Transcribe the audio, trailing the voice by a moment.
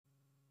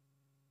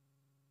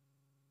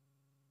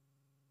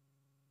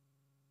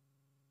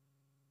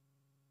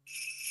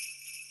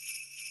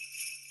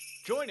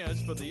Join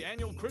us for the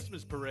annual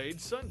Christmas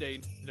parade Sunday,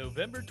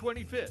 November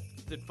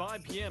 25th at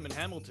 5 p.m. in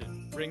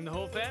Hamilton. Bring the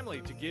whole family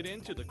to get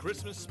into the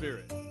Christmas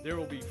spirit. There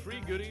will be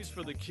free goodies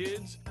for the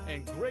kids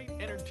and great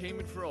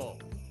entertainment for all.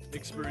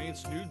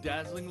 Experience new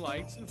dazzling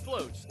lights and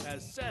floats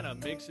as Santa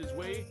makes his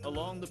way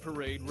along the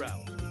parade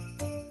route.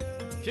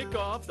 Kick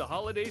off the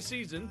holiday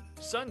season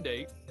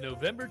Sunday,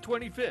 November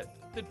 25th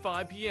at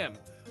 5 p.m.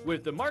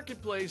 with the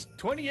Marketplace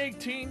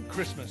 2018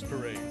 Christmas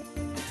Parade.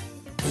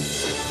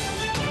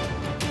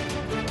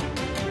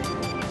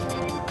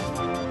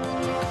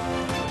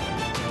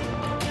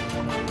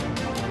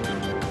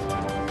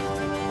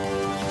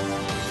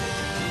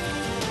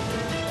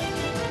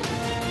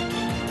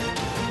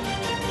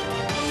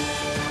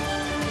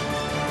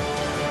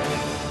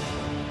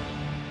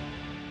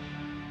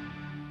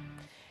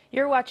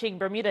 You're watching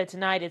Bermuda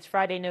Tonight. It's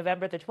Friday,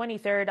 November the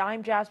 23rd.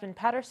 I'm Jasmine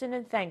Patterson,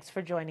 and thanks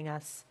for joining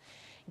us.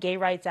 Gay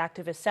rights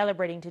activists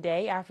celebrating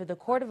today after the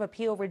Court of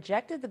Appeal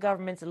rejected the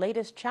government's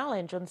latest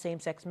challenge on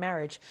same-sex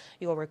marriage.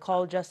 You'll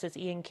recall Justice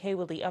Ian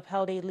Kawley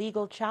upheld a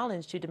legal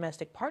challenge to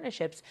domestic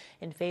partnerships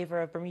in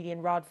favor of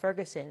Bermudian Rod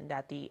Ferguson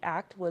that the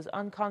act was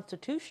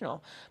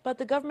unconstitutional, but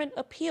the government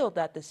appealed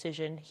that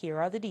decision. Here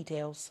are the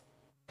details.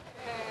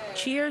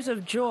 Cheers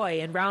of joy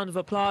and round of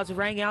applause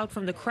rang out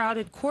from the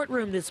crowded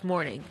courtroom this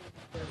morning.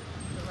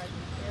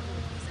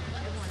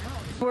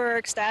 We're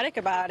ecstatic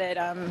about it.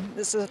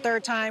 This is a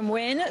third-time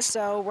win,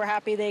 so we're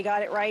happy they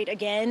got it right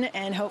again,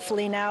 and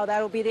hopefully now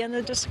that'll be the end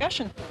of the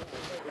discussion.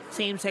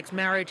 Same-sex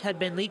marriage had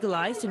been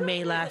legalized in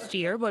May last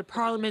year, but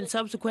Parliament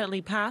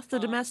subsequently passed the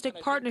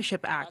Domestic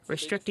Partnership Act,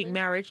 restricting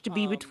marriage to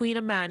be between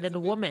a man and a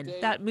woman.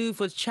 That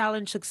move was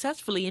challenged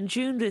successfully in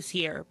June this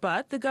year,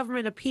 but the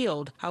government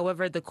appealed.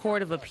 However, the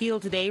Court of Appeal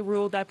today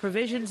ruled that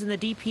provisions in the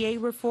DPA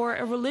were for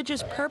a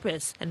religious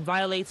purpose and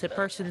violates a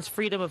person's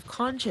freedom of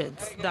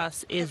conscience,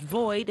 thus is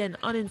void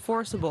and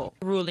unenforceable.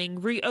 The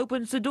ruling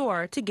reopens the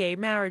door to gay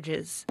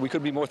marriages. We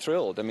could be more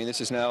thrilled. I mean, this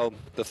is now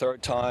the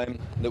third time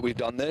that we've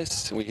done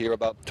this. We hear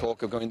about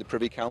talk of going to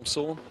Privy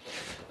Council.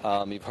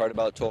 You've heard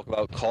about talk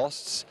about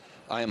costs.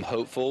 I am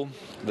hopeful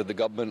that the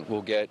government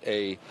will get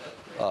a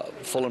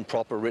full and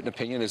proper written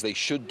opinion, as they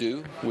should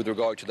do, with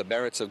regard to the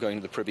merits of going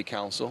to the Privy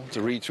Council,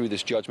 to read through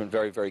this judgment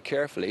very, very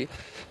carefully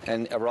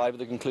and arrive at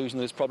the conclusion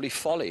that it's probably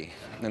folly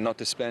and not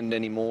to spend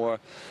any more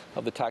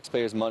of the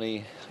taxpayers'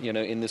 money,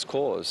 in this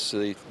cause.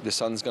 So the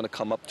sun's going to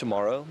come up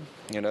tomorrow,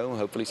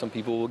 hopefully some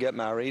people will get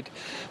married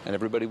and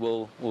everybody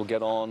will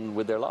get on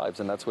with their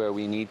lives, and that's where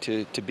we need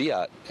to be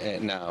at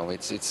now.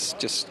 It's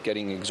just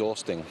getting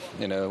exhausting,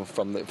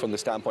 from the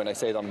standpoint, I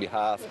say it on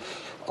behalf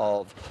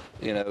of,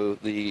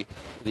 the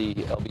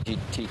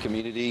LGBT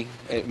community.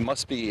 It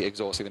must be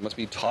exhausting. They must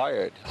be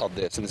tired of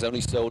this, and there's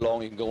only so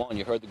long you can go on.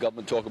 You heard the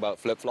government talk about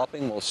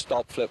flip-flopping. Well,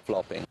 stop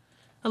flip-flopping.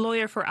 A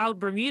lawyer for Out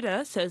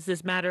Bermuda says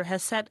this matter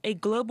has set a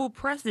global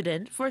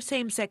precedent for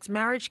same-sex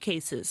marriage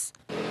cases.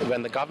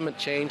 When the government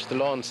changed the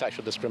law on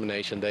sexual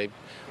discrimination, they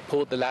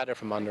pulled the ladder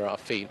from under our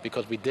feet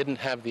because we didn't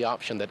have the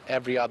option that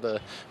every other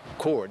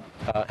court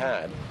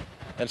had.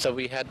 And so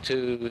we had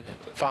to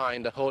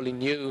find a wholly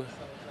new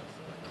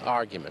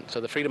argument.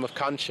 So the freedom of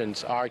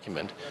conscience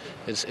argument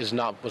was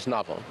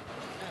novel.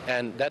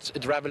 And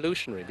it's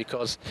revolutionary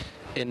because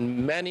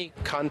in many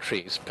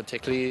countries,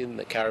 particularly in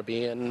the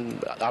Caribbean,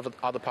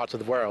 other parts of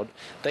the world,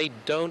 they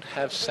don't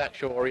have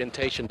sexual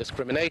orientation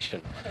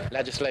discrimination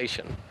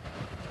legislation,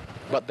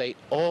 but they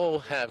all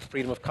have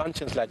freedom of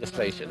conscience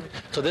legislation.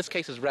 So this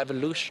case is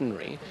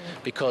revolutionary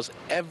because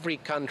every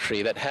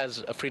country that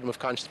has a freedom of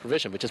conscience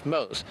provision, which is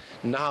most,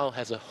 now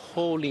has a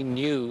wholly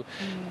new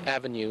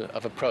avenue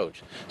of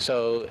approach.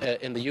 So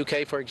in the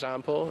UK, for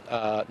example,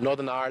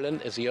 Northern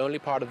Ireland is the only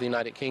part of the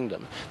United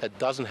Kingdom that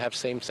doesn't have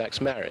same-sex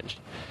marriage.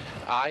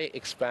 I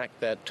expect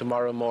that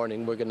tomorrow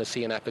morning we're going to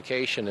see an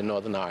application in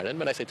Northern Ireland,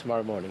 when I say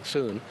tomorrow morning,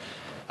 soon,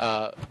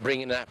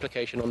 bringing an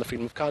application on the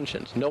freedom of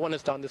conscience. No one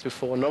has done this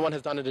before. No one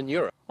has done it in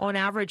Europe. On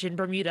average in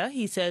Bermuda,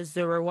 he says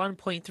there were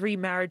 1.3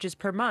 marriages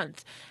per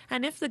month.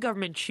 And if the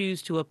government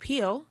chooses to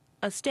appeal,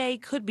 a stay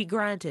could be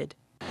granted.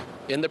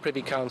 In the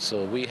Privy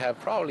Council, we have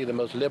probably the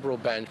most liberal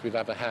bench we've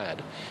ever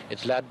had.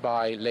 It's led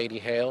by Lady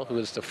Hale, who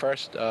is the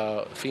first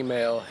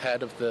female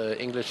head of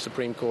the English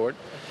Supreme Court.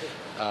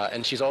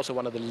 And she's also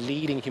one of the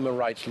leading human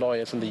rights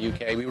lawyers in the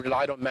UK. We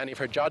relied on many of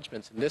her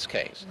judgments in this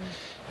case.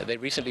 They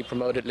recently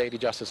promoted Lady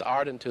Justice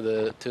Arden to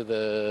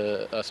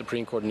the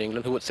Supreme Court in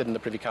England, who would sit in the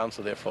Privy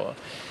Council, therefore.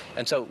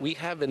 And so we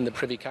have in the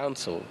Privy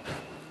Council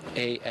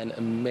an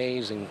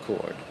amazing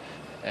court.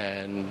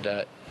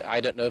 And I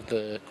don't know if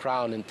the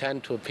Crown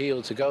intend to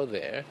appeal to go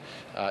there.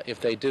 If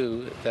they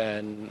do,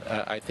 then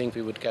I think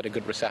we would get a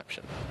good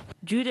reception.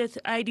 Judith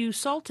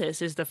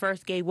Aidu-Saltis is the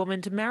first gay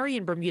woman to marry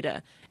in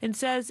Bermuda and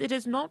says it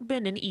has not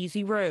been an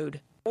easy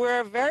road.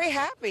 We're very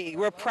happy.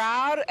 We're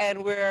proud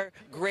and we're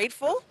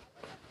grateful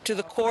to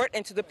the court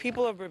and to the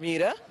people of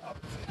Bermuda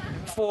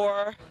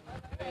for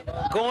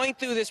going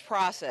through this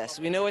process.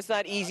 We know it's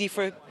not easy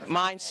for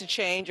minds to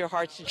change or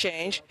hearts to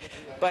change,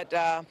 but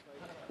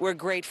we're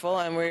grateful,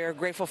 and we're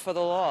grateful for the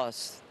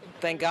laws.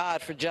 thank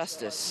God for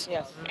justice.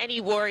 Yes.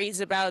 Any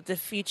worries about the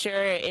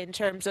future in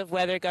terms of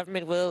whether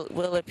government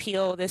will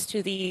appeal this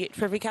to the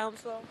Privy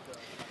Council?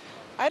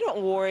 I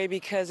don't worry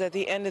because at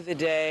the end of the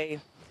day,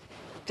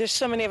 there's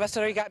so many of us that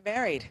already got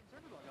married.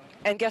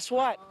 And guess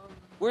what?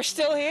 We're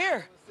still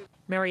here.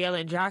 Mary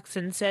Ellen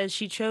Jackson says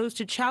she chose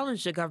to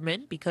challenge the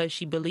government because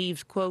she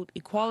believes, quote,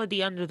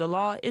 equality under the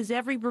law is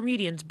every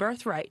Bermudian's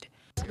birthright.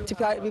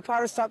 To be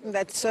part of something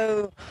that's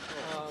so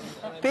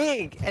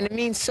big and it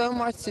means so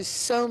much to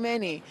so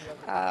many,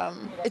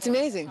 it's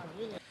amazing.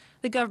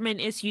 The government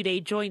issued a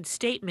joint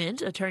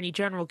statement. Attorney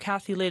General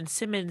Kathy Lynn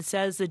Simmons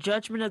says the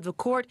judgment of the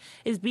court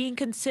is being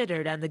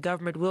considered and the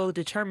government will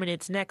determine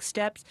its next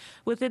steps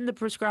within the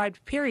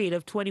prescribed period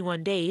of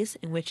 21 days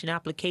in which an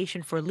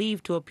application for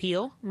leave to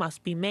appeal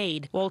must be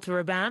made.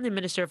 Walter Rabban, the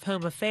Minister of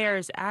Home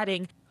Affairs,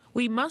 adding,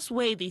 "We must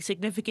weigh the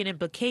significant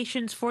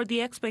implications for the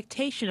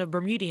expectation of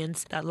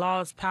Bermudians that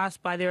laws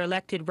passed by their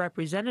elected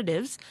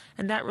representatives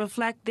and that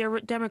reflect their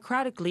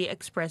democratically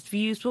expressed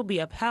views will be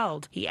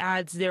upheld." He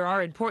adds there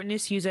are important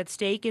issues at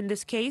stake in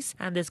this case,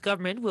 and this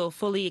government will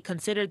fully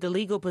consider the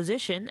legal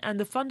position and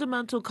the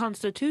fundamental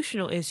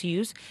constitutional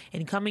issues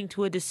in coming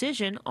to a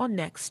decision on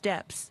next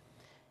steps.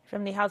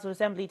 From the House of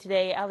Assembly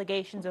today,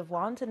 allegations of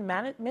wanton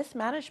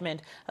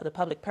mismanagement of the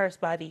public purse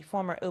by the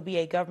former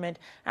OBA government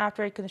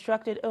after it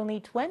constructed only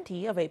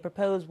 20 of a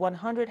proposed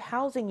 100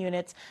 housing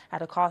units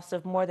at a cost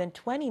of more than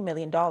 $20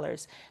 million.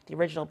 The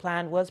original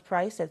plan was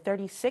priced at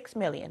 $36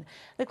 million.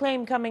 The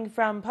claim coming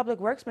from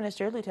Public Works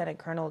Minister Lieutenant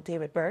Colonel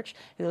David Birch,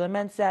 who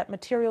laments that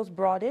materials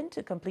brought in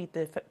to complete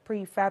the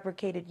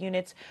prefabricated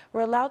units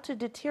were allowed to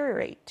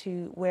deteriorate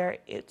to where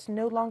it's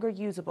no longer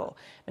usable.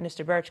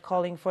 Minister Birch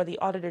calling for the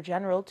Auditor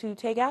General to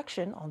take action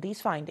on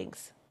these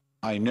findings.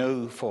 I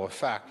know for a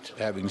fact,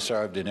 having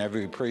served in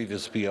every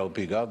previous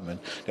PLP government,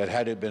 that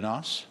had it been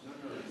us,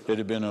 there'd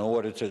have been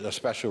a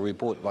special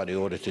report by the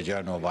Auditor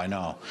General by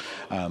now.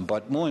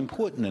 But more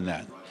important than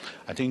that,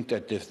 I think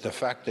that the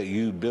fact that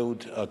you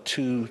build a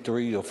 2,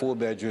 3, or 4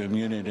 bedroom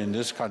unit in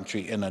this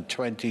country in a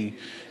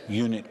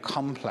 20-unit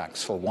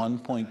complex for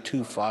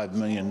 $1.25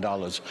 million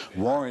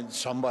warrants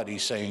somebody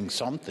saying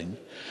something.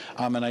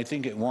 And I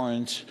think it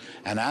warrants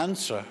an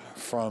answer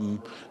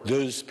from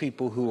those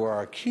people who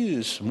are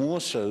accused more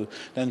so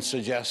than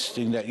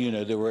suggesting that,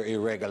 there were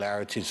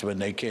irregularities when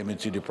they came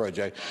into the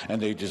project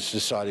and they just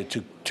decided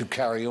to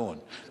carry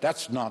on.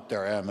 That's not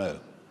their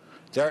MO.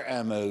 Their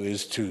MO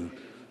is to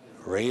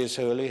raise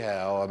holy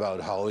hell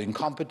about how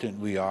incompetent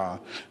we are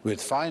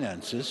with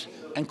finances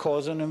and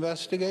cause an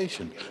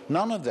investigation.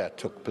 None of that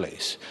took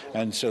place.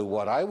 And so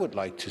what I would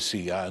like to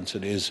see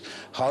answered is,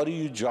 how do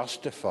you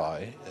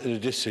justify the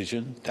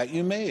decision that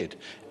you made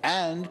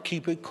and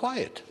keep it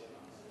quiet?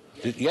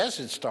 Yes,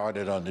 it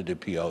started under the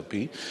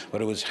PLP,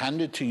 but it was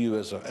handed to you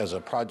as a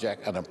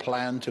project and a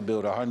plan to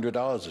build 100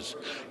 houses.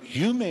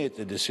 You made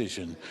the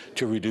decision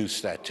to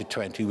reduce that to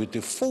 20 with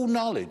the full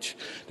knowledge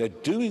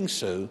that doing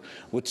so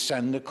would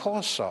send the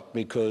costs up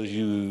because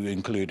you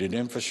included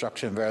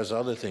infrastructure and various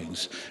other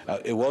things.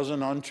 It was an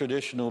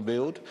untraditional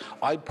build.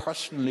 I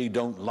personally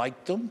don't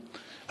like them.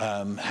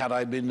 Had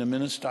I been the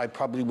minister, I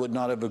probably would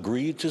not have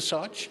agreed to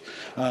such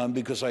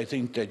because I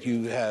think that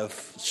you have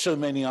so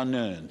many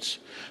unknowns.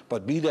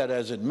 But be that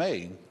as it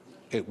may,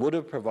 it would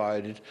have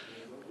provided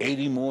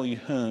 80 more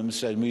homes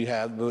that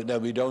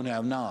we don't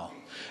have now.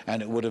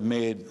 And it would have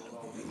made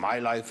my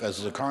life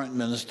as the current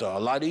minister a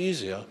lot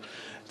easier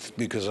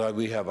because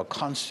we have a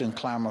constant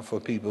clamor for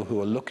people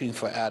who are looking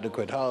for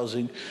adequate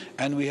housing,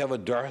 and we have a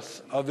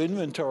dearth of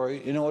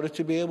inventory in order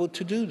to be able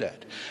to do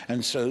that.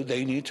 And so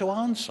they need to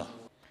answer.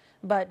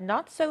 But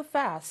not so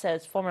fast,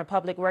 says former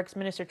Public Works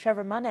Minister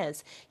Trevor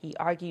Munez. He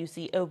argues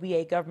the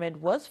OBA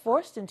government was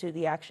forced into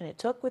the action it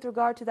took with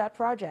regard to that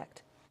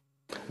project.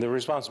 The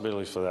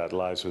responsibility for that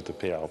lies with the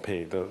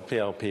PLP. The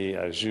PLP,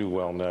 as you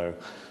well know,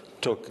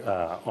 took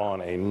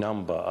on a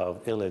number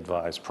of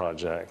ill-advised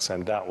projects,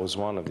 and that was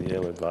one of the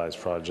ill-advised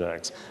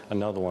projects.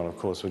 Another one, of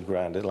course, with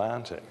Grand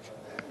Atlantic.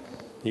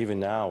 Even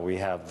now, we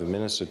have the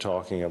minister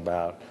talking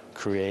about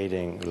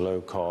creating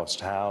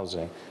low-cost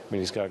housing. I mean,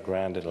 he's got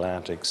Grand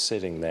Atlantic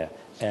sitting there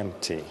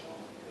empty.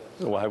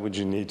 Why would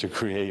you need to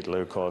create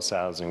low-cost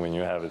housing when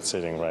you have it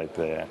sitting right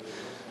there?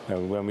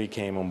 And when we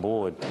came on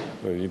board,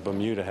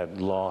 Bermuda had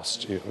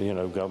lost,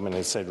 government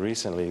had said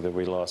recently that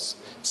we lost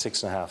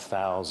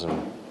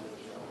 6,500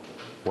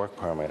 work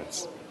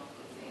permits.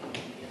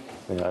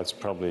 That's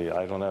probably,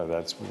 I don't know,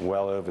 that's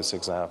well over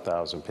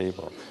 6,500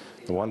 people.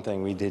 The one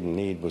thing we didn't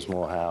need was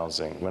more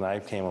housing. When I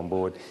came on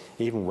board,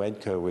 even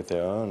Wedco with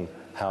their own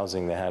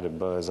housing they had at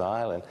Burrs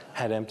Island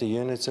had empty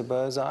units at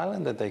Burrs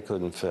Island that they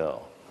couldn't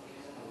fill.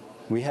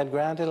 We had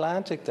Grand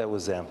Atlantic that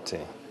was empty.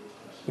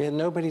 We had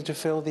nobody to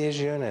fill these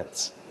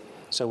units.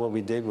 So what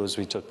we did was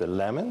we took the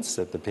lemons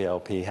that the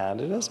PLP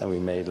handed us and we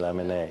made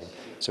lemonade.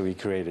 So we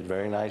created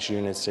very nice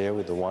units there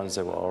with the ones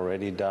that were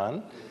already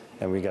done,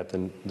 and we got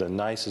the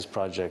nicest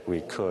project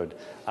we could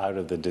out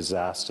of the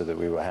disaster that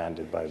we were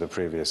handed by the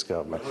previous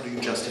government. How do you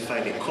justify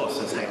the costs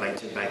as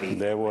highlighted by the...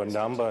 There were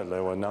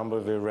a number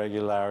of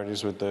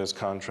irregularities with those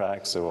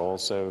contracts. There were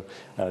also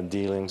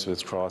dealings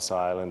with Cross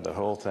Island. The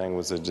whole thing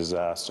was a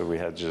disaster. We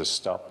had to just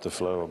stop the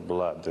flow of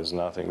blood. There's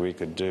nothing we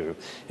could do.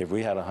 If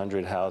we had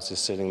 100 houses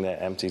sitting there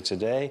empty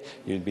today,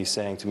 you'd be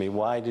saying to me,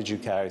 why did you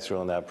carry through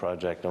on that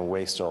project and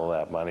waste all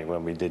that money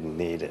when we didn't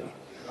need it?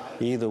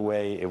 Either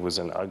way, it was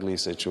an ugly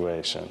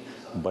situation,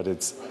 but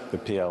it's the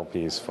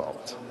PLP's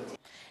fault.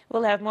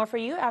 We'll have more for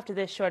you after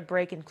this short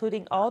break,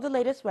 including all the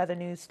latest weather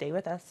news. Stay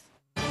with us.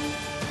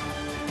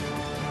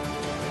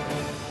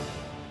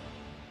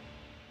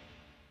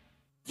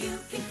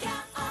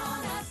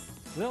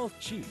 Well,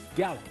 Chief,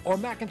 Gallup, or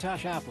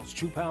McIntosh apples,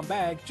 2-pound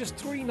bag, just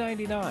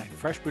 $3.99.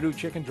 Fresh Purdue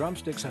chicken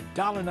drumsticks,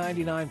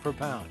 $1.99 per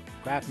pound.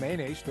 Kraft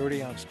mayonnaise,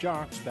 30-ounce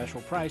jar,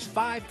 special price,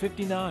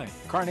 $5.59.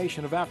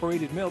 Carnation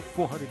evaporated milk,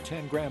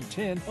 410-gram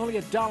tin, only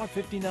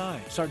 $1.59.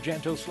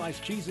 Sargento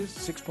sliced cheeses,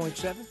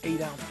 6.7,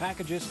 8-ounce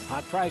packages,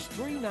 hot price,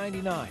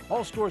 $3.99.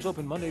 All stores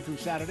open Monday through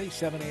Saturday,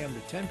 7 a.m. to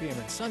 10 p.m.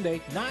 and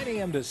Sunday, 9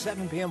 a.m. to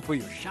 7 p.m. for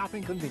your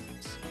shopping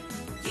convenience.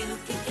 You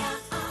can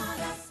count on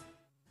us.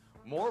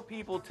 More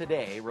people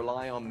today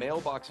rely on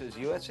Mailboxes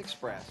U.S.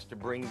 Express to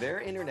bring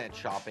their internet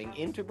shopping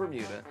into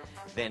Bermuda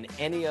than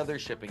any other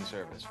shipping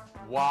service.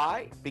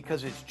 Why?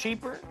 Because it's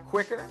cheaper,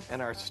 quicker,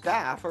 and our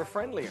staff are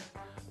friendlier.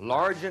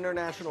 Large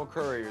international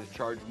couriers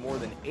charge more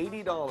than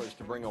 $80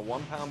 to bring a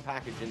 1-pound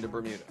package into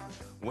Bermuda.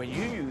 When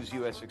you use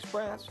U.S.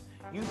 Express,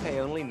 you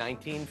pay only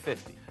 $19.50.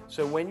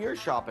 So when you're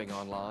shopping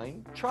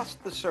online,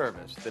 trust the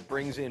service that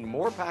brings in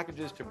more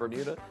packages to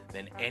Bermuda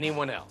than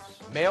anyone else.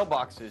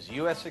 Mailboxes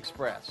U.S.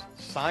 Express.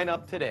 Sign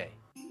up today.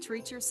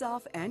 Treat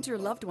yourself and your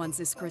loved ones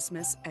this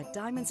Christmas at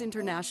Diamonds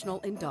International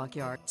in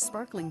Dockyard.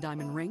 Sparkling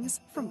diamond rings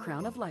from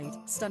Crown of Light,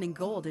 stunning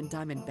gold and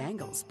diamond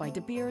bangles by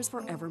De Beers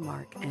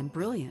Forevermark, and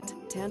brilliant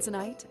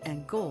tanzanite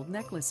and gold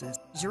necklaces.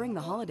 During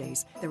the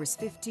holidays, there is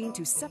 15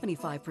 to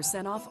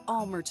 75% off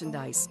all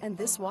merchandise, and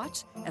this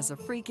watch as a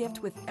free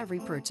gift with every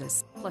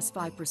purchase. Plus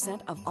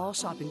 5% of all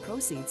shopping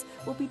proceeds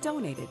will be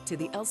donated to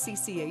the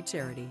LCCA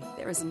charity.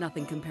 There is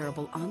nothing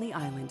comparable on the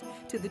island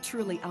to the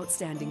truly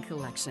outstanding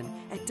collection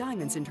at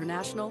Diamonds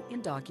International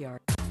in Dockyard.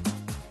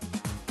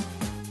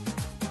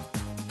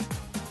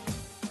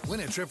 Win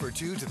a trip or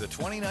two to the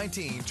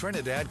 2019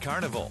 Trinidad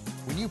Carnival.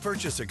 When you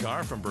purchase a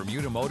car from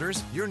Bermuda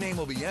Motors, your name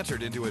will be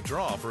entered into a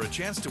draw for a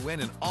chance to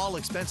win an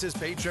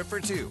all-expenses-paid trip for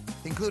two,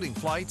 including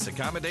flights,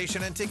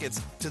 accommodation, and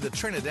tickets to the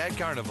Trinidad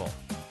Carnival.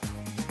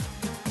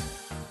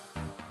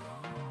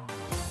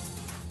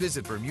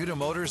 Visit Bermuda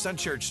Motors on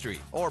Church Street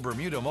or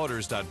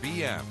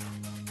bermudamotors.bm.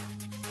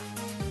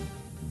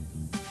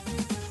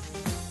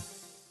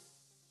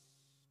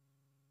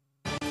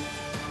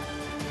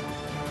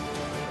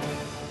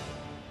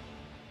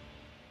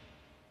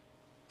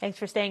 Thanks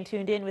for staying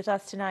tuned in with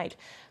us tonight.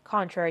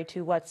 Contrary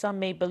to what some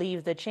may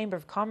believe, the Chamber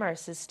of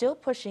Commerce is still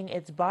pushing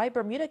its Buy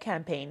Bermuda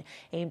campaign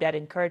aimed at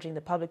encouraging the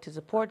public to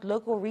support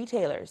local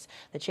retailers.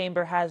 The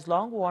Chamber has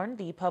long warned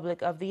the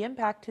public of the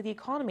impact to the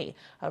economy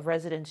of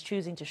residents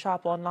choosing to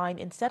shop online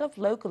instead of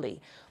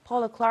locally.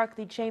 Paula Clark,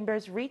 the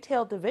Chamber's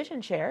Retail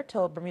Division Chair,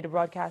 told Bermuda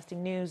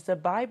Broadcasting News the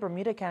Buy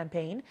Bermuda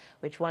campaign,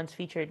 which once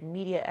featured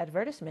media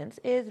advertisements,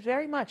 is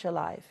very much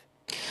alive.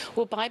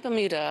 Well, Buy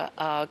Bermuda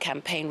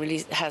campaign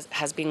really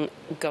has been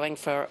going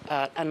for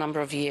a number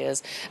of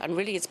years, and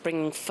really it's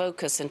bringing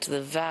focus into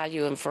the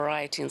value and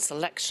variety and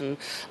selection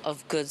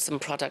of goods and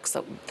products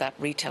that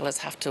retailers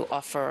have to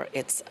offer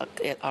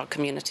our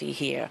community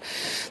here.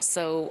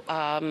 So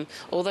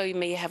although you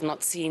may have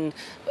not seen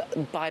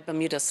Buy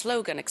Bermuda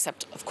slogan,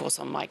 except of course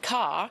on my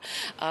car,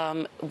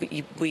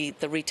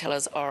 the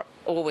retailers are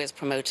always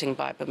promoting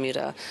Buy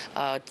Bermuda.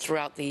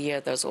 Throughout the year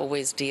there's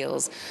always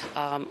deals.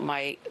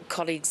 My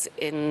colleagues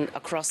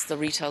across the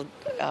retail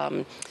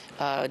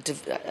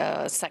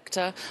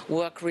sector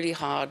work really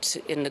hard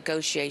in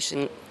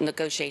negotiating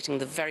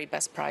the very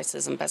best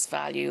prices and best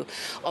value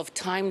of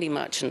timely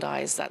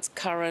merchandise, that's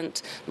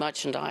current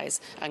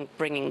merchandise, and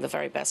bringing the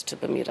very best to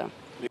Bermuda.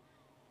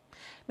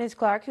 Ms.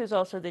 Clark, who's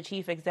also the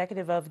chief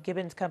executive of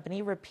Gibbons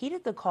Company,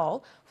 repeated the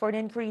call for an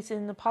increase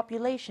in the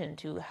population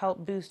to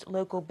help boost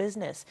local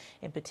business,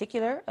 in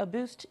particular a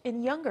boost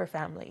in younger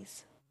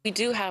families.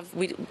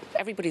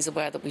 Everybody's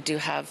aware that we do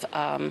have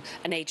an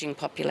aging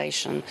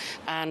population,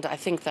 and I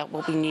think that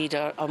what we need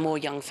are more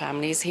young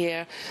families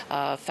here,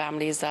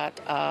 families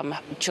that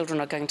children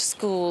are going to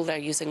school, they're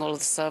using all of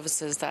the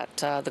services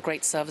the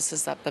great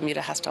services that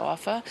Bermuda has to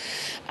offer,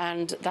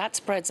 and that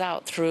spreads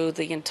out through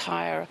the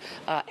entire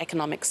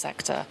economic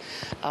sector.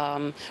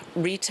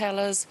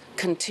 Retailers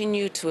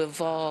continue to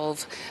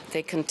evolve,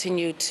 they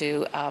continue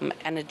to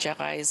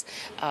energize,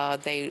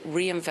 they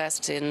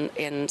reinvest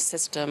in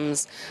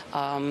systems,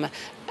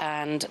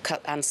 and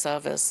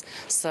service.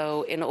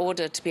 So in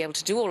order to be able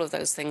to do all of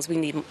those things, we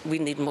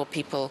need more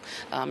people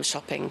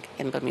shopping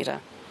in Bermuda.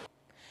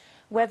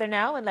 Weather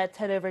now, and let's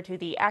head over to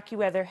the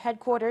AccuWeather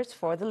headquarters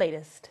for the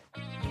latest.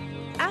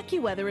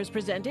 AccuWeather is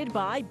presented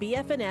by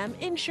BF&M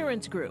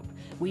Insurance Group.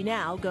 We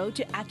now go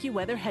to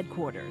AccuWeather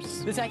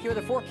headquarters. This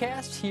AccuWeather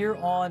forecast here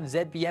on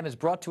ZBM is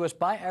brought to us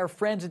by our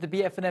friends at the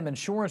BF&M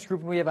Insurance Group.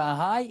 And we have a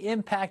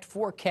high-impact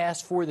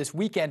forecast for this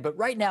weekend. But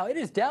right now, it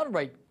is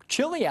downright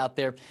chilly out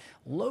there.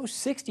 Low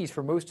 60s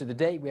for most of the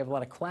day. We have a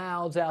lot of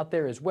clouds out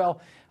there as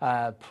well.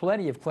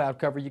 Plenty of cloud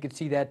cover. You can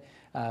see that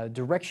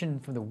direction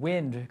from the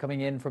wind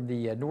coming in from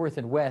the north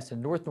and west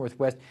and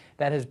north-northwest.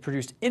 That has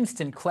produced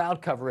instant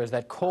cloud cover as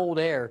that cold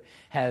air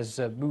has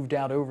moved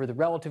out over the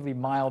relatively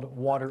mild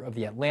water of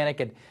the Atlantic.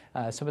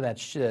 And some of that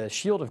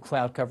shield of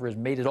cloud cover has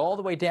made it all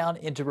the way down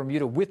into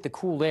Bermuda with the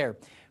cool air.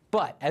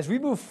 But as we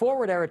move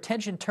forward, our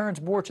attention turns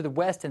more to the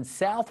west and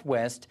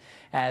southwest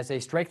as a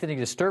strengthening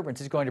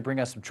disturbance is going to bring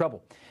us some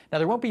trouble. Now,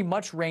 there won't be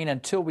much rain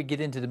until we get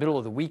into the middle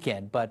of the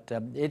weekend, but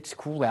it's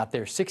cool out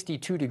there.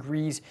 62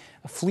 degrees,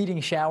 a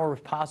fleeting shower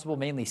possible,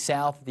 mainly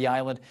south of the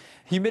island.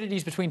 Humidity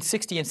is between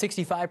 60 and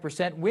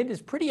 65%. Wind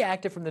is pretty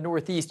active from the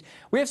northeast.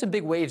 We have some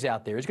big waves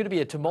out there. It's going to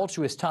be a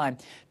tumultuous time.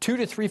 2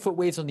 to 3 foot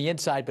waves on the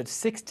inside, but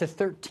 6 to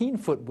 13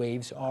 foot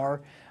waves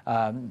are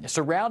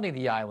surrounding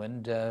the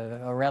island,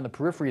 around the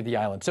periphery of the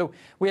island. So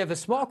we have a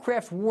small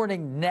craft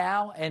warning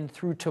now and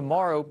through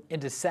tomorrow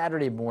into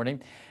Saturday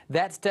morning.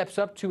 That steps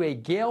up to a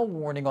gale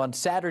warning on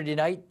Saturday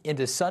night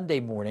into Sunday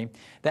morning.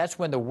 That's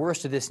when the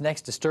worst of this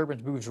next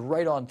disturbance moves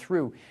right on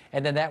through,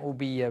 and then that will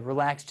be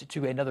relaxed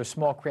to another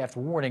small craft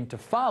warning to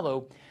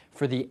follow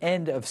for the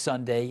end of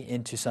Sunday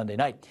into Sunday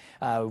night.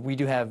 We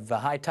do have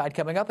high tide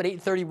coming up at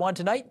 8:31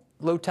 tonight.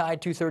 Low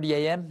tide 2:30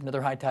 a.m.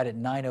 Another high tide at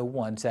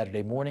 9:01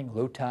 Saturday morning.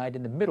 Low tide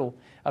in the middle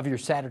of your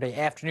Saturday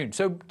afternoon.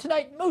 So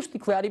tonight, mostly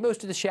cloudy.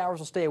 Most of the showers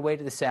will stay away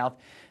to the south.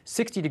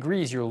 60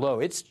 degrees your low.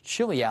 It's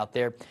chilly out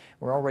there.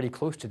 We're already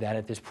close to that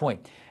at this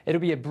point.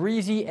 It'll be a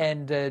breezy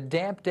and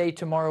damp day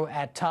tomorrow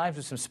at times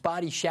with some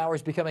spotty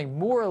showers becoming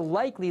more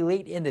likely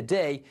late in the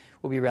day.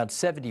 Will be around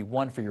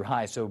 71 for your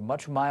high, so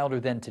much milder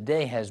than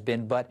today has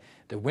been, but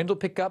the wind will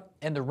pick up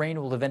and the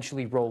rain will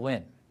eventually roll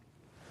in.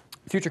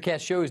 Futurecast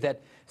shows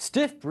that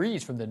stiff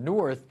breeze from the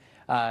north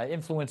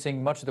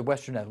influencing much of the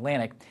western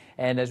Atlantic.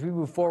 And as we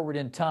move forward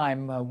in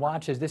time,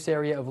 watch as this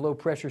area of low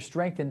pressure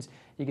strengthens.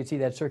 You can see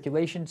that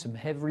circulation, some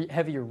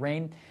heavier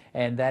rain,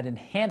 and that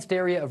enhanced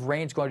area of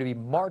rain is going to be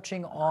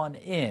marching on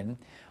in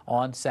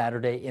on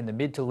Saturday in the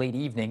mid to late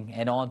evening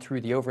and on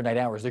through the overnight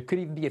hours. There could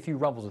even be a few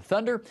rumbles of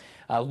thunder.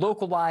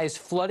 Localized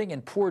flooding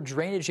and poor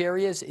drainage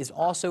areas is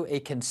also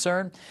a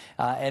concern,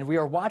 and we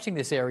are watching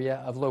this area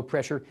of low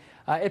pressure.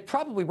 It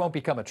probably won't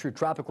become a true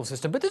tropical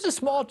system, but there's a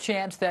small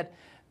chance that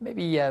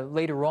maybe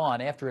later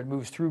on, after it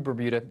moves through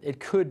Bermuda, it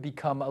could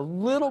become a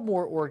little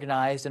more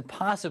organized, and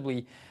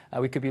possibly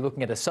we could be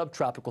looking at a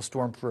subtropical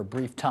storm for a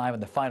brief time in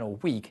the final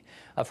week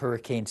of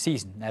hurricane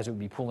season as it would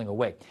be pulling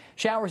away.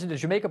 Showers into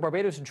Jamaica,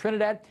 Barbados, and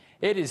Trinidad.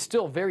 It is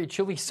still very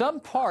chilly. Some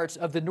parts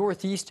of the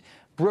Northeast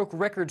broke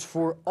records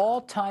for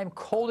all-time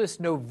coldest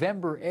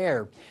November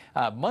air.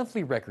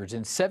 Monthly records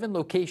in 7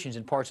 locations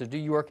in parts of New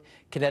York,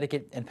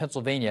 Connecticut, and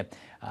Pennsylvania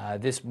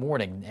this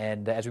morning.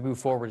 And as we move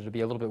forward, it'll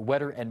be a little bit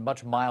wetter and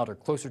much milder,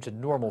 closer to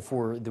normal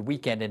for the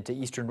weekend into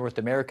eastern North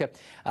America.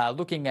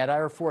 Looking at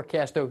our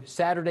forecast, though,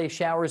 Saturday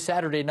showers,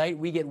 Saturday night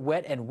we get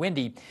wet and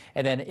windy,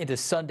 and then into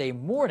Sunday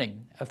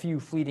morning, a few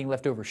fleeting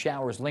leftover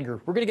showers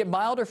linger. We're going to get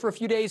milder for a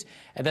few days,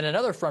 and then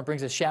another front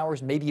brings us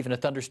showers, maybe even a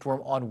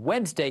thunderstorm on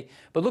Wednesday.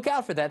 But look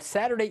out for that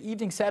Saturday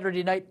evening,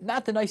 Saturday night,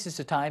 not the nicest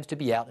of times to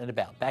be out and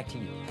about. Back to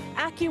you.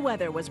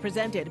 AccuWeather was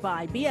presented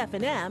by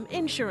BF&M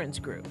Insurance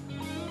Group.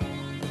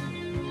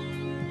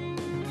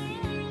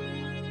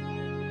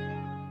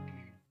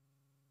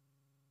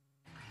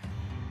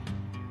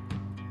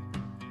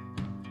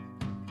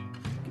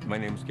 My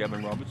name is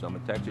Kevin Roberts. I'm a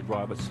taxi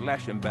driver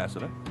 /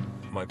 ambassador.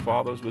 My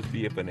father's with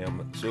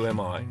BF&M, so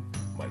am I.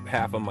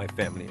 Half of my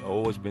family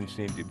always been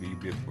seemed to be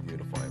with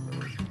Bermuda Fire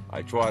Marine.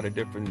 I tried a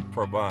different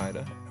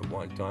provider at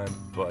one time,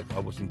 but I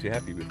wasn't too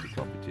happy with the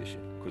competition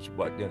because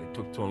back then it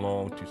took too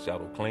long to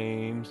settle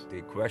claims.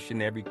 They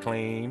questioned every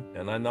claim,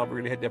 and I never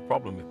really had that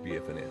problem with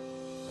BF&M.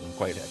 I'm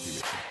quite happy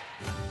with it.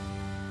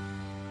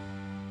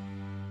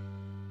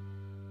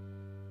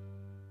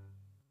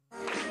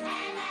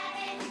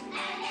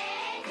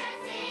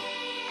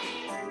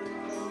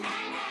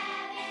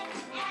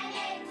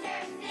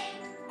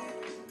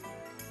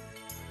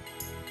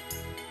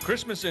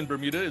 Christmas in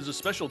Bermuda is a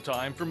special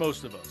time for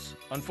most of us.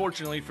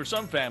 Unfortunately, for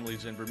some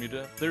families in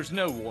Bermuda, there's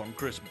no warm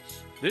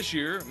Christmas. This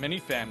year, many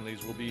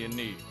families will be in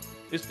need.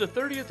 It's the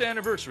 30th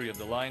anniversary of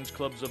the Lions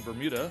Clubs of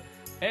Bermuda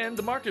and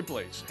the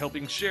Marketplace,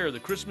 helping share the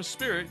Christmas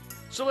spirit,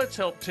 so let's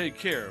help take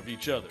care of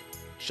each other.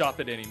 Shop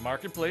at any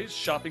Marketplace,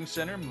 shopping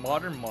center,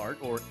 Modern Mart,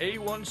 or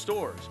A1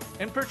 stores,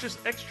 and purchase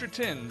extra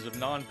tins of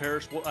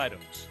non-perishable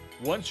items.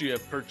 Once you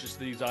have purchased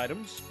these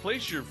items,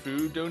 place your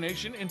food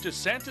donation into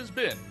Santa's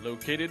bin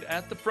located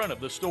at the front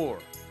of the store.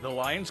 The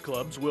Lions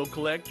Clubs will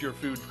collect your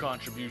food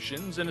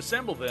contributions and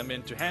assemble them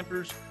into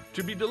hampers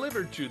to be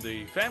delivered to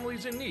the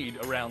families in need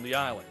around the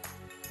island.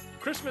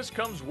 Christmas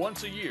comes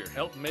once a year.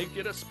 Help make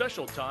it a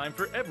special time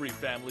for every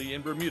family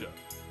in Bermuda.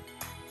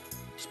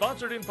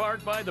 Sponsored in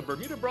part by the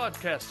Bermuda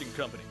Broadcasting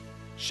Company.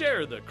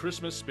 Share the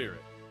Christmas spirit.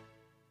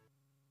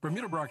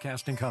 Bermuda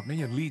Broadcasting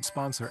Company and lead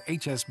sponsor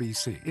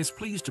HSBC is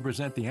pleased to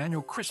present the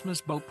annual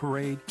Christmas Boat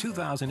Parade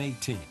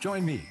 2018.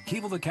 Join me,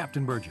 Keeble the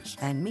Captain Burgess.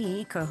 And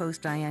me,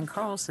 co-host Diane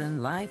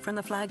Carlson, live from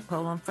the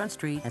flagpole on Front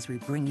Street as we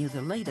bring you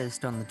the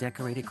latest on the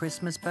decorated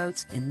Christmas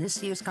boats in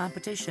this year's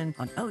competition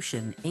on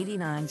Ocean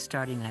 89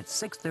 starting at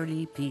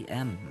 6:30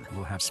 p.m.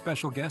 We'll have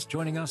special guests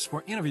joining us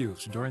for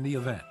interviews during the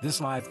event.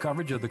 This live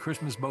coverage of the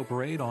Christmas Boat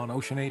Parade on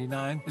Ocean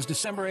 89 is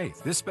December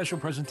 8th. This special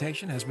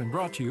presentation has been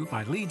brought to you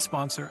by lead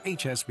sponsor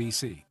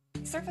HSBC.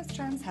 Surface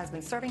Terms has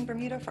been serving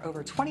Bermuda for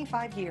over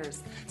 25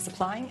 years,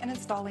 supplying and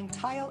installing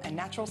tile and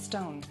natural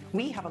stone.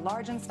 We have a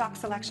large in-stock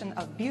selection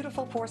of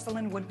beautiful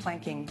porcelain wood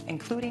planking,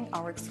 including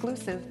our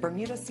exclusive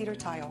Bermuda cedar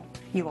tile.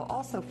 You will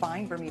also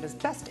find Bermuda's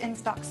best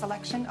in-stock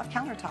selection of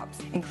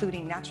countertops,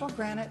 including natural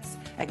granites,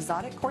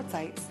 exotic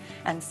quartzites,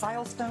 and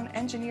silestone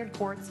engineered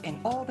quartz in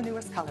all the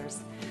newest colors.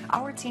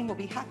 Our team will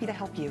be happy to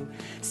help you.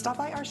 Stop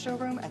by our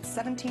showroom at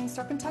 17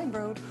 Serpentine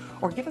Road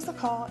or give us a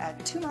call at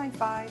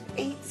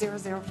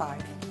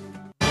 295-8005.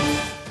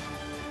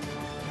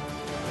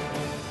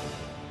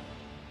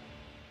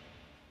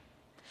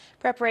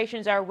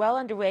 Preparations are well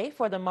underway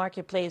for the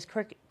Marketplace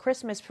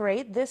Christmas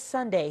Parade this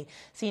Sunday.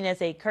 Seen as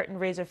a curtain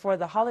raiser for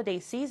the holiday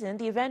season,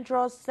 the event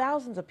draws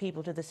thousands of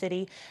people to the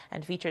city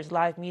and features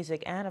live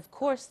music and, of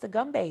course, the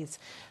gumbays.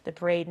 The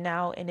parade,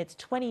 now in its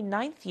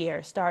 29th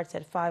year, starts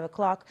at 5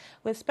 o'clock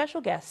with special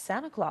guest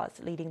Santa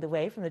Claus leading the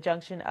way from the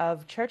junction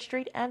of Church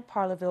Street and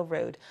Parleville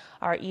Road.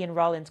 Our Ian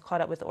Rollins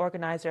caught up with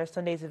organizer of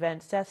Sunday's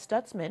event, Seth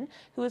Stutzman,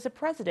 who is the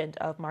president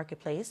of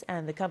Marketplace,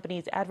 and the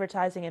company's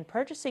advertising and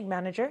purchasing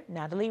manager,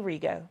 Natalie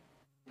Rigo.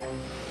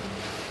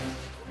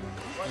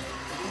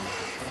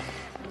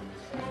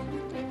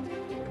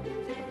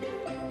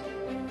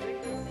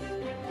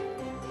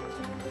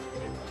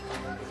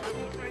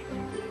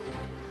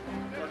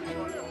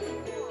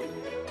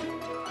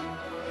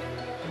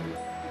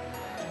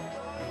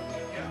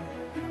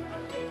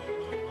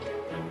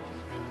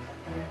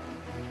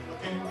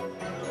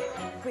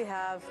 We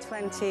have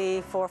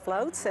 24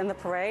 floats in the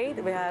parade.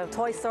 We have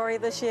Toy Story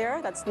this year,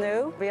 that's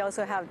new. We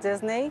also have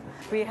Disney.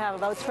 We have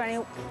about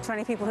 20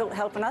 people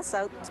helping us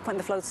out putting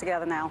the floats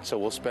together now. So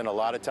we'll spend a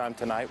lot of time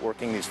tonight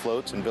working these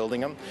floats and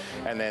building them,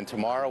 and then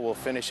tomorrow we'll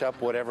finish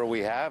up whatever we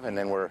have, and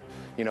then we're,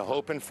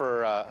 hoping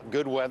for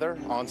good weather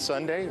on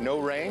Sunday, no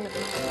rain.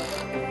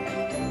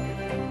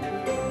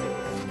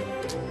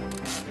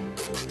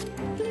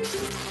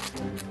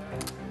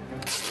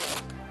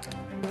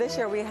 This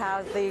year we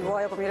have the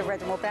Royal Bermuda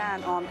Regiment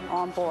Band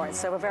on board,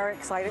 so we're very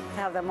excited to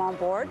have them on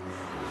board.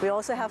 We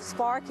also have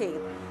Sparky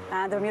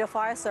and the Bermuda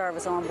Fire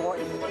Service on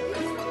board.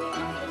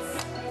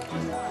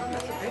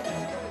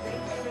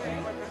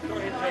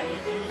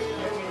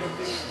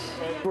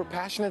 We're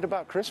passionate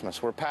about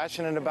Christmas. We're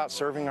passionate about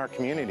serving our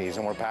communities,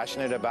 and we're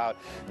passionate about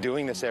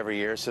doing this every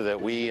year so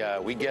that we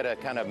get to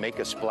kind of make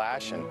a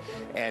splash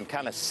and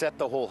kind of set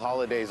the whole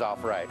holidays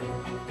off right.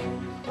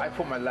 I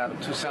put my ladder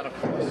to Santa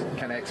Claus.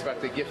 Can I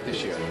expect a gift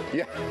this year?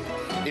 Yeah,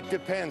 it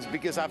depends,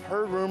 because I've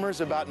heard rumors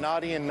about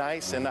naughty and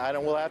nice, and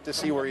we'll have to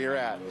see where you're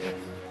at.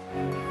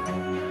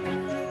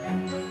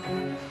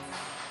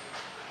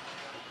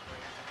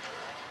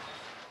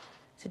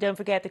 So don't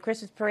forget the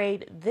Christmas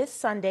parade this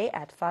Sunday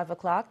at 5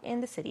 o'clock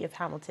in the city of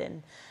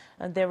Hamilton.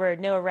 There were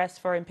no arrests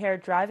for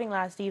impaired driving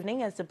last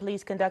evening as the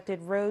police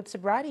conducted road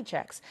sobriety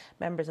checks.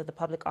 Members of the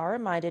public are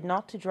reminded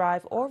not to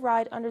drive or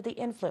ride under the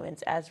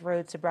influence as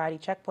road sobriety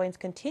checkpoints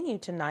continue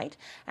tonight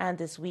and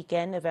this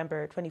weekend,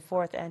 November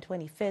 24th and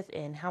 25th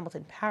in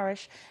Hamilton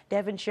Parish,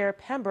 Devonshire,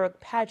 Pembroke,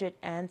 Paget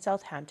and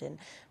Southampton.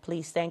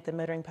 Police thank the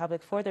motoring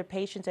public for their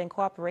patience and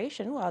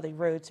cooperation while the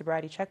road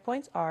sobriety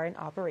checkpoints are in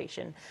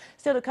operation.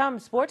 Still to come,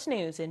 sports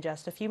news in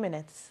just a few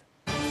minutes.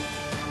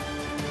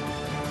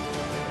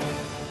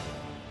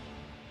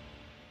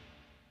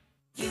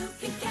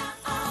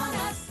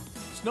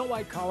 Snow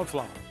White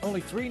cauliflower,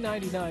 only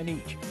 $3.99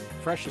 each.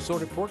 Fresh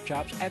assorted pork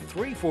chops at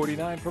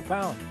 $3.49 per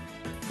pound.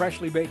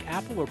 Freshly baked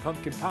apple or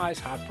pumpkin pies,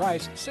 hot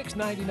price,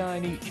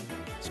 $6.99 each.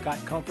 Scott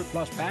Comfort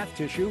Plus bath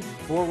tissue,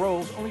 4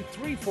 rolls, only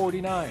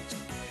 $3.49.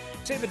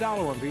 Save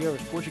 $1 on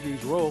Vieira's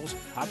Portuguese rolls,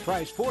 hot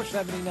price,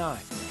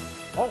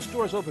 $4.79. All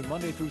stores open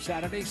Monday through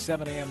Saturday,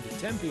 7 a.m. to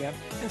 10 p.m.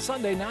 and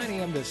Sunday, 9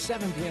 a.m. to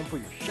 7 p.m. for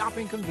your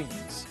shopping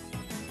convenience.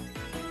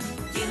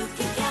 You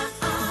can count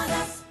on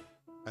us.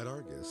 At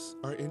Argus,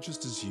 our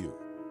interest is you.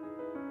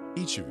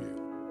 Each of you.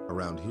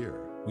 Around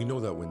here, we know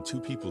that when two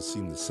people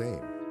seem the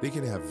same, they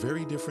can have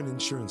very different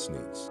insurance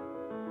needs.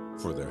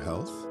 For their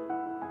health,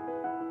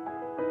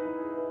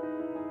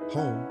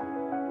 home,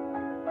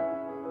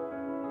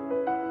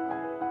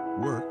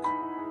 work,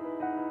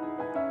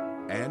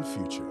 and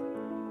future.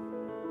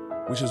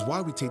 Which is why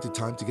we take the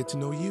time to get to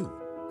know you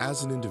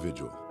as an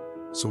individual,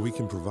 so we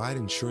can provide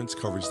insurance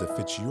coverage that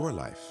fits your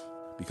life.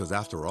 Because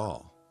after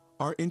all,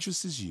 our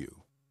interest is you.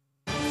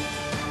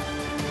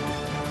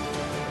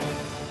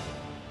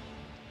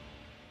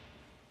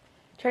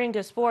 Turning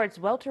to sports,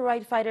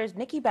 welterweight fighters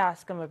Nicky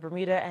Bascom of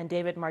Bermuda and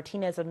David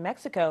Martinez of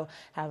Mexico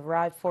have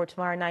arrived for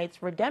tomorrow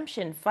night's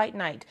Redemption Fight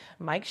Night.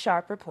 Mike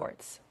Sharp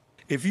reports.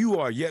 If you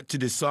are yet to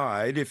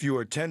decide if you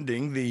are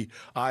attending the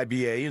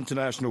IBA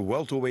International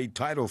Welterweight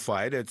title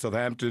fight at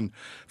Southampton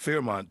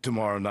Fairmont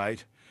tomorrow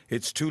night,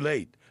 it's too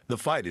late. The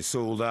fight is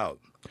sold out.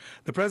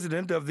 The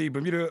president of the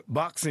Bermuda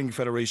Boxing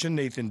Federation,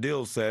 Nathan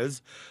Dill,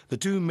 says the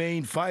two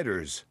main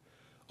fighters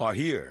are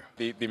here.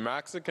 The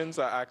Mexicans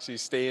are actually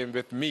staying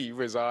with me,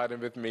 residing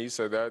with me,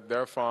 so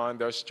they're fine,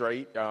 they're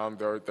straight,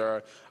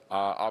 they're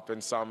up in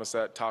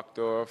Somerset, tucked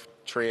off,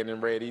 training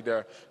ready.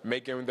 They're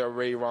making their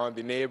way around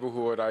the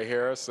neighborhood, I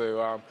hear.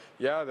 So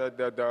yeah,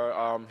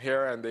 they're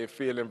here and they're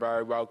feeling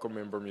very welcome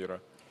in Bermuda.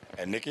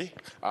 And Nicky?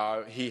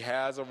 He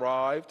has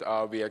arrived.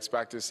 We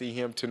expect to see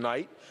him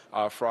tonight,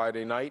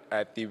 Friday night,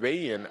 at the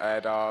weigh-in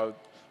at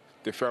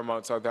the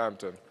Fairmont,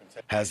 Southampton.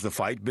 Has the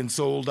fight been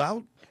sold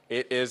out?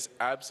 It is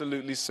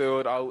absolutely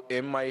sold out.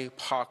 In my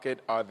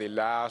pocket are the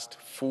last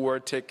 4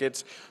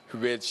 tickets,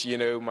 which, you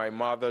know, my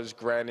mother's,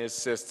 granny's,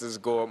 sister's,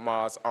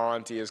 godma's,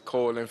 auntie is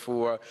calling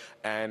for,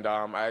 and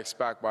I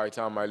expect by the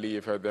time I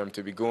leave her them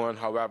to be going.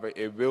 However,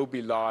 it will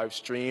be live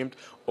streamed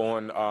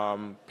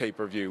on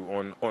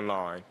pay-per-view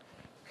online.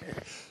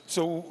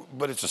 So,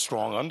 but it's a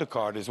strong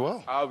undercard as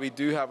well. We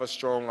do have a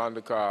strong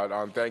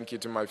undercard. Thank you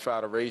to my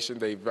federation.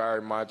 They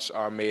very much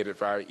made it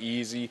very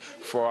easy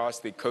for us.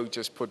 The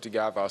coaches put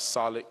together a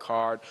solid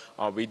card.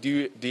 We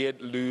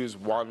did lose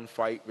one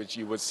fight, which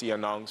you would see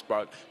announced,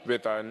 but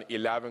with an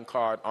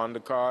 11-card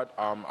undercard,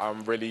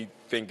 I'm really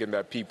thinking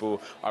that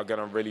people are going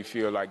to really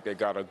feel like they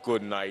got a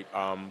good night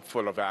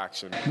full of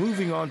action.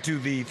 Moving on to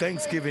the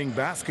Thanksgiving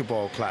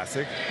Basketball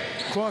Classic,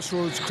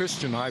 Crossroads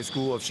Christian High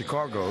School of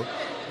Chicago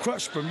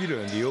crushed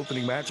Bermuda in the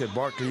opening match at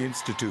Barclay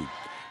Institute.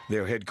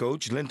 Their head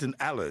coach, Linton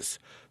Ellis,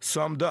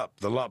 summed up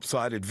the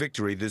lopsided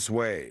victory this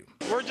way.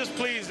 We're just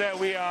pleased that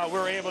we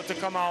were able to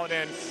come out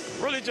and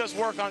really just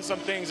work on some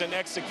things and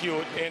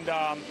execute. And,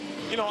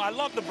 you know, I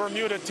love the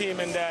Bermuda team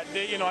in that,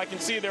 I can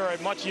see they're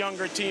a much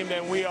younger team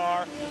than we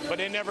are, but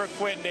they never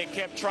quit and they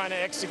kept trying to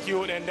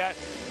execute. And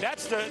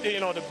that's the,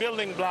 the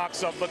building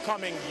blocks of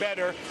becoming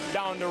better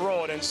down the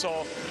road. And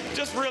so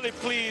just really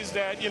pleased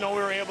that, we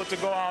were able to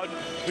go out.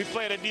 We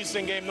played a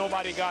decent game.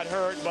 Nobody got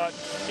hurt. But,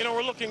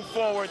 we're looking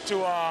forward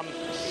to,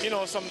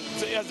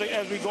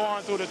 as we go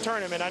on through the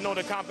tournament. I know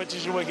the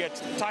competition will get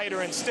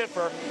tighter and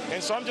stiffer.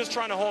 And so I'm just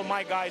trying to hold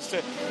my guys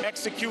to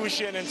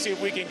execution and see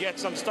if we can get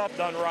some stuff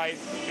done right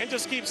and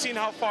just keep seeing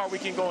how far we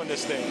can go in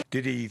this thing.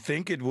 Did he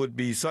think it would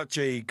be such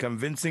a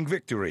convincing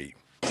victory?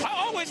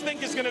 I always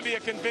think it's going to be a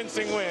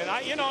convincing win.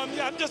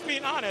 I'm just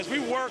being honest. We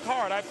work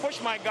hard. I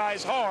push my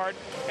guys hard,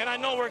 and I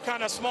know we're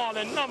kind of small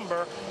in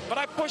number, but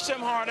I push them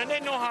hard, and they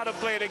know how to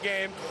play the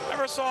game.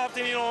 Ever so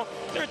often,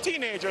 they're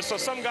teenagers, so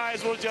some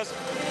guys will just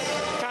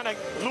kind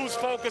of lose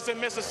focus and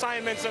miss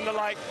assignments and the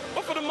like.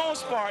 But for the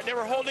most part, they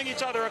were holding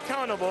each other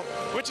accountable,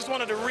 which is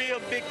one of the real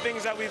big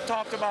things that we've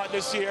talked about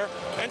this year.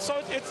 And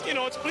so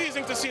it's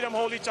pleasing to see them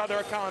hold each other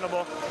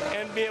accountable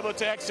and be able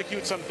to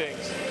execute some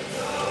things.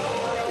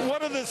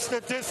 What are the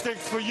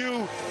statistics for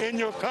you in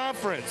your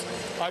conference?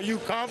 Are you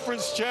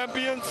conference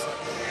champions?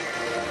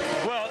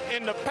 Well,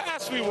 in the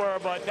past we were,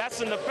 but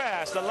that's in the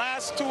past. The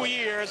last 2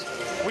 years,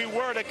 we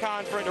were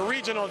the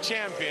regional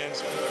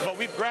champions, but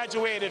we've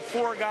graduated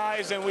 4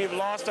 guys and we've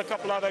lost a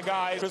couple other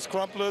guys. Chris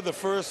Crumpler, the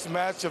first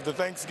match of the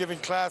Thanksgiving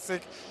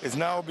Classic is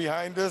now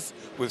behind us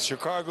with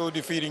Chicago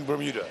defeating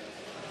Bermuda.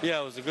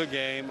 Yeah, it was a good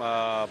game.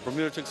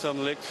 Bermuda took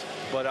some licks,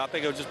 but I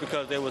think it was just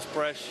because they was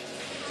fresh,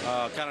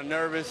 kind of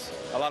nervous,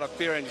 a lot of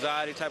fear,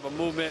 anxiety type of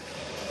movement,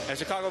 and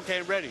Chicago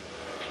came ready.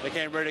 They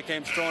came ready, they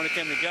came strong, they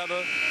came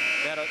together,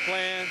 they had a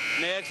plan,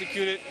 and they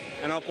executed,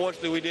 and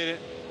unfortunately we did it,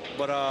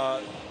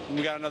 but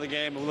we got another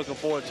game and we're looking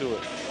forward to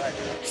it.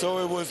 So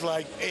it was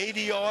like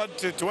 80-odd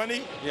to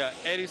 20? Yeah,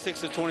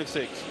 86 to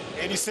 26.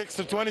 86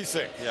 to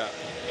 26? Yeah.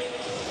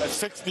 That's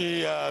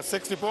 60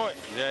 points.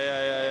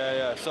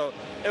 Yeah. So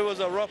it was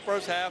a rough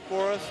first half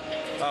for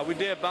us. We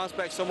did bounce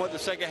back somewhat the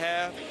second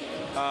half,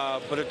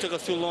 but it took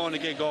us too long to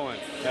get going,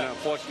 and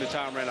unfortunately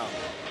time ran out.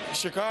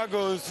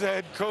 Chicago's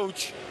head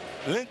coach,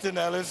 Linton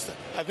Ellis,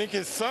 I think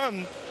his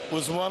son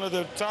was one of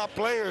the top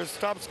players,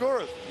 top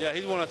scorers. Yeah,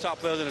 he's one of the top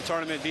players in the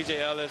tournament, DJ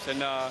Ellis,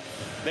 and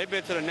they've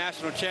been to the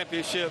national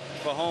championship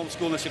for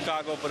homeschool in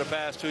Chicago for the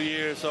past 2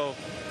 years, so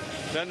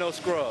they're no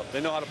scrub.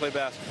 They know how to play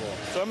basketball.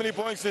 So how many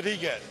points did he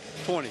get?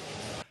 20.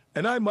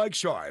 And I'm Mike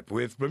Sharp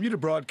with Bermuda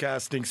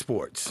Broadcasting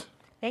Sports.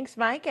 Thanks,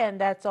 Mike, and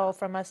that's all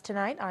from us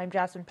tonight. I'm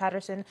Jasmine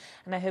Patterson,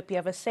 and I hope you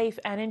have a safe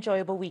and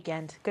enjoyable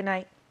weekend. Good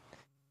night.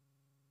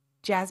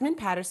 Jasmine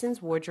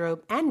Patterson's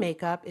wardrobe and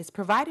makeup is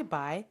provided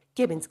by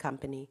Gibbons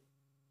Company.